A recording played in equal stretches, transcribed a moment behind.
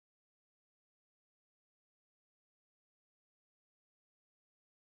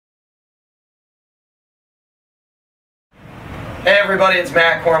Hey everybody, it's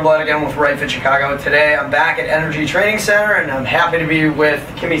Matt Kornblatt again with RightFitChicago. Today I'm back at Energy Training Center and I'm happy to be with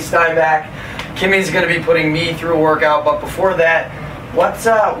Kimmy Steinback. Kimmy's going to be putting me through a workout, but before that,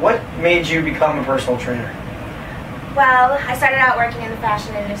 what made you become a personal trainer? Well, I started out working in the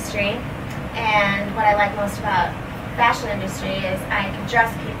fashion industry, and what I like most about the fashion industry is I could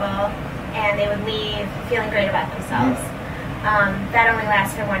dress people and they would leave feeling great about themselves. That only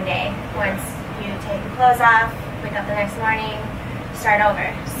lasts for one day. Once you take the clothes off, wake up the next morning, start over.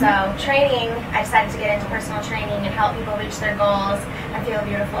 So training, I decided to get into personal training and help people reach their goals and feel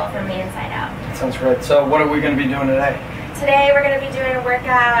beautiful from the inside out. That sounds great. So what are we going to be doing today? Today we're going to be doing a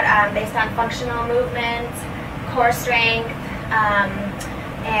workout based on functional movement, core strength,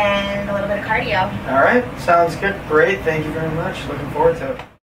 and a little bit of cardio. All right, sounds good. Great, thank you very much. Looking forward to it.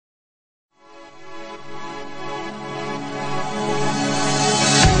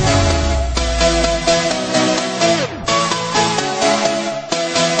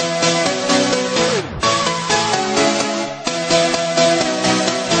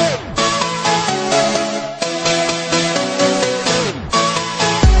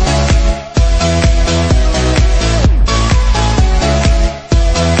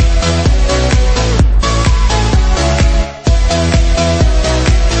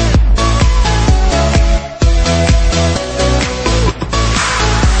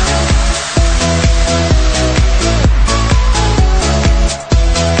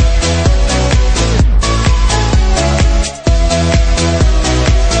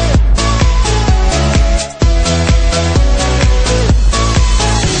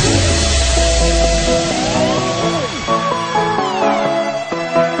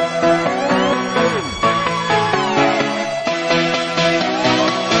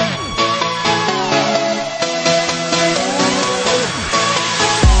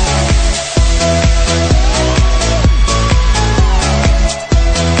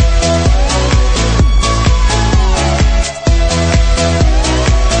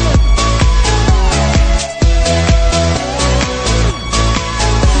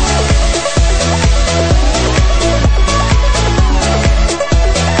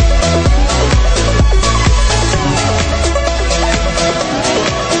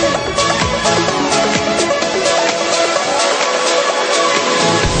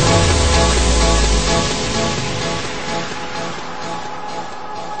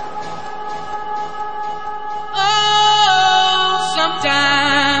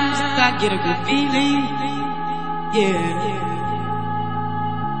 Get a good feeling, yeah.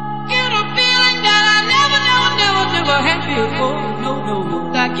 Get a feeling that I never had before.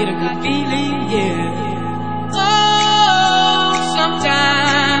 No, I get a good feeling, yeah. Oh,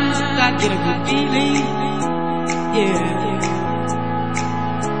 sometimes I get a good feeling.